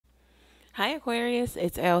Hi, Aquarius.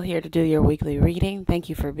 It's Elle here to do your weekly reading. Thank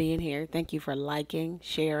you for being here. Thank you for liking,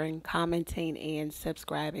 sharing, commenting, and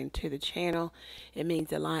subscribing to the channel. It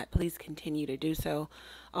means a lot. Please continue to do so.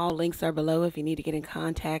 All links are below if you need to get in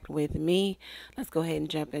contact with me. Let's go ahead and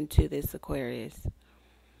jump into this, Aquarius.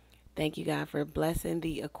 Thank you, God, for blessing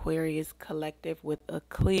the Aquarius collective with a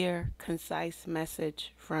clear, concise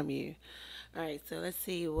message from you. All right, so let's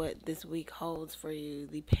see what this week holds for you.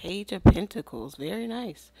 The Page of Pentacles, very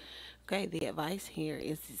nice. Okay, the advice here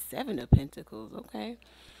is the Seven of Pentacles. Okay,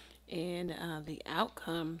 and the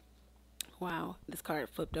outcome. Wow, this card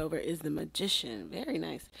flipped over is the Magician. Very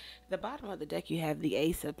nice. At the bottom of the deck, you have the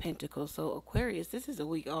Ace of Pentacles. So, Aquarius, this is a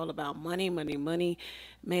week all about money, money, money,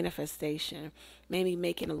 manifestation. Maybe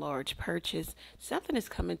making a large purchase. Something is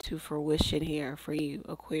coming to fruition here for you,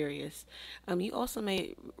 Aquarius. You also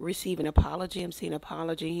may receive an apology. I'm seeing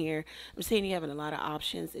apology here. I'm seeing you having a lot of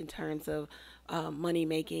options in terms of money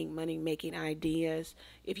making ideas.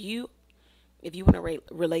 If you want to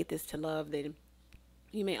relate this to love, then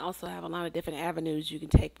you may also have a lot of different avenues you can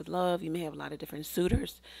take with love. You may have a lot of different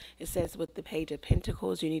suitors. It says with the Page of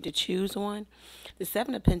Pentacles, you need to choose one. The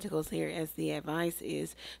Seven of Pentacles here, as the advice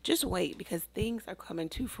is, just wait because things are coming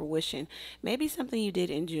to fruition. Maybe something you did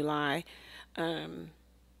in July.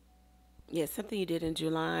 Yeah, something you did in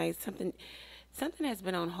July. Something has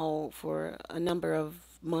been on hold for a number of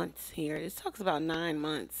months here. It talks about 9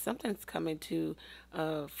 months. Something's coming to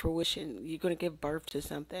fruition. You're going to give birth to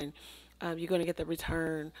something. You're going to get the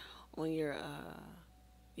return on your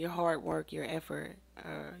hard work, your effort.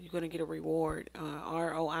 You're going to get a reward,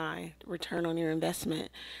 ROI, return on your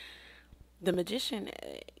investment. The Magician,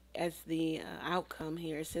 as the outcome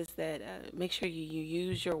here, says that make sure you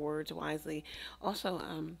use your words wisely. Also,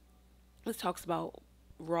 this talks about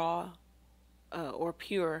raw or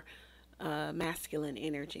pure masculine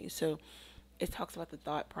energy. So it talks about the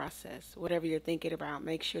thought process. Whatever you're thinking about,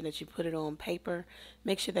 make sure that you put it on paper.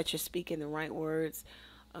 Make sure that you're speaking the right words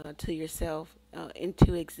to yourself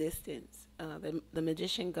into existence. The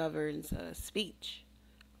Magician governs speech.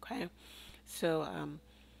 Okay, so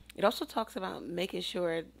it also talks about making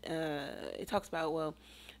sure. It talks about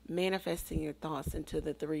manifesting your thoughts into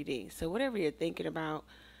the 3D. So whatever you're thinking about,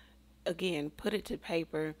 again, put it to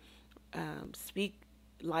paper. Speak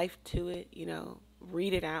life to it.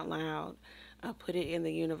 Read it out loud. Put it in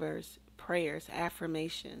the universe. Prayers,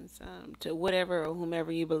 affirmations to whatever or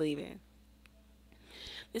whomever you believe in.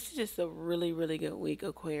 This is just a really, really good week,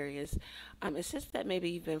 Aquarius. It's just that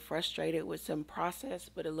maybe you've been frustrated with some process,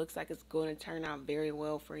 but it looks like it's going to turn out very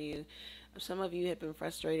well for you. Some of you have been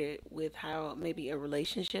frustrated with how maybe a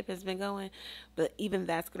relationship has been going, but even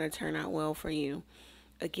that's going to turn out well for you.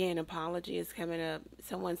 Again, apology is coming up.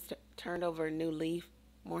 Someone's turned over a new leaf,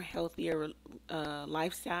 more healthier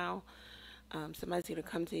lifestyle. Somebody's going to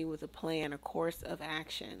come to you with a plan, a course of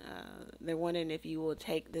action. They're wondering if you will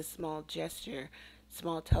take this small gesture,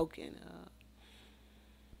 small token.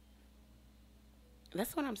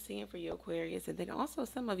 That's what I'm seeing for you, Aquarius. And then also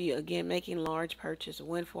some of you, again, making large purchase,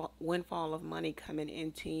 windfall of money coming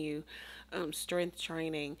into you, strength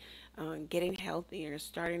training, getting healthier,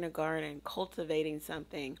 starting a garden, cultivating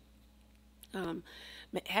something, um,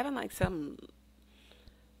 having like some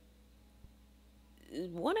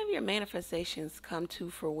one of your manifestations come to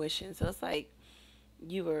fruition. So it's like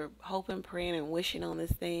you were hoping, praying, and wishing on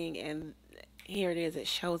this thing, and here it is. It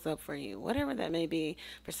shows up for you, whatever that may be.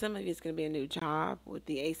 For some of you, it's going to be a new job with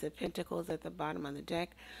the Ace of Pentacles at the bottom of the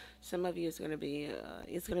deck. Some of you, it's going to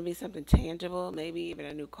be something tangible, maybe even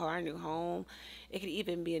a new car, a new home. It could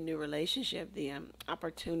even be a new relationship. The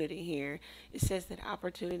opportunity here. It says that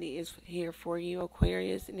opportunity is here for you,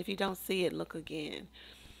 Aquarius, and if you don't see it, look again.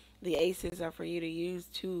 The aces are for you to use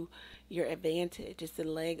to your advantage. It's a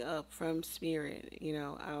leg up from spirit.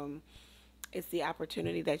 It's the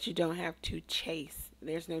opportunity that you don't have to chase.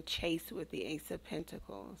 There's no chase with the Ace of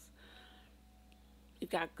Pentacles.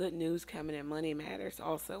 You've got good news coming in money matters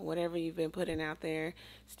also. Whatever you've been putting out there,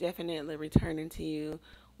 it's definitely returning to you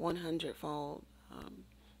 100 fold.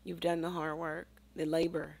 You've done the hard work, the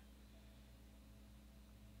labor.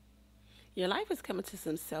 Your life is coming to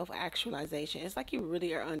some self actualization. It's like you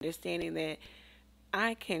really are understanding that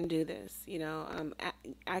I can do this.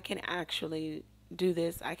 I can actually do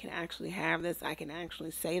this. I can actually have this. I can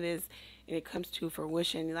actually say this, and it comes to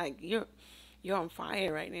fruition. Like you're on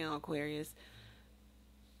fire right now, Aquarius.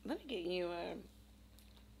 Let me get you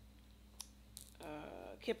a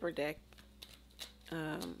Kipper deck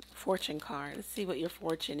fortune card. Let's see what your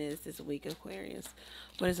fortune is this week, Aquarius.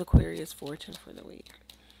 What is Aquarius' fortune for the week?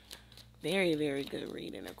 Very, very good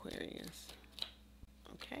reading, Aquarius.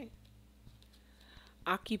 Okay.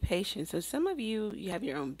 Occupation. So some of you, you have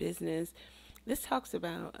your own business. This talks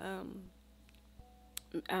about, um,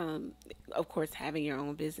 of course, having your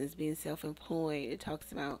own business, being self-employed. It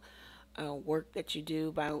talks about work that you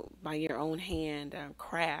do by your own hand,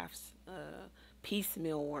 crafts,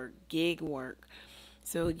 piecemeal work, gig work.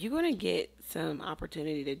 So you're going to get some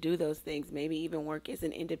opportunity to do those things, maybe even work as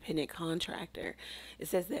an independent contractor. It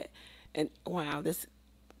says that, and wow, this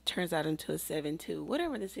turns out into a 7-2.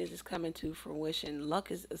 Whatever this is coming to fruition.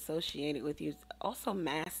 Luck is associated with you. Also,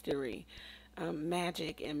 mastery,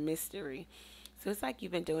 magic, and mystery. So it's like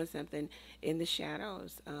you've been doing something in the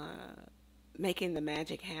shadows, making the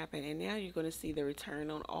magic happen, and now you're going to see the return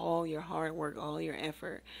on all your hard work, all your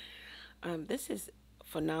effort. This is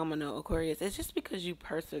phenomenal, Aquarius. It's just because you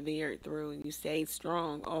persevered through and you stayed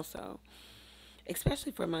strong, also,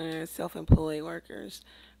 especially for my self employed workers.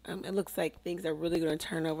 It looks like things are really going to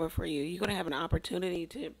turn over for you. You're going to have an opportunity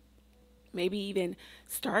to maybe even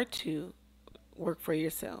start to work for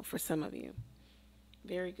yourself for some of you.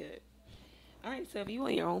 Very good. All right, so if you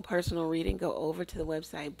want your own personal reading, go over to the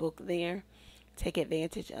website, book there. Take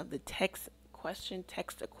advantage of the text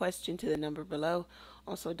a question to the number below.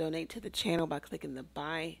 Also, donate to the channel by clicking the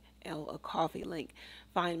Buy Elle a Coffee link.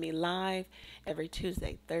 Find me live every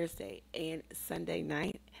Tuesday, Thursday, and Sunday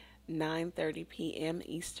night, 9:30 p.m.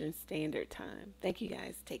 Eastern Standard Time. Thank you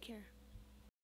guys. Take care.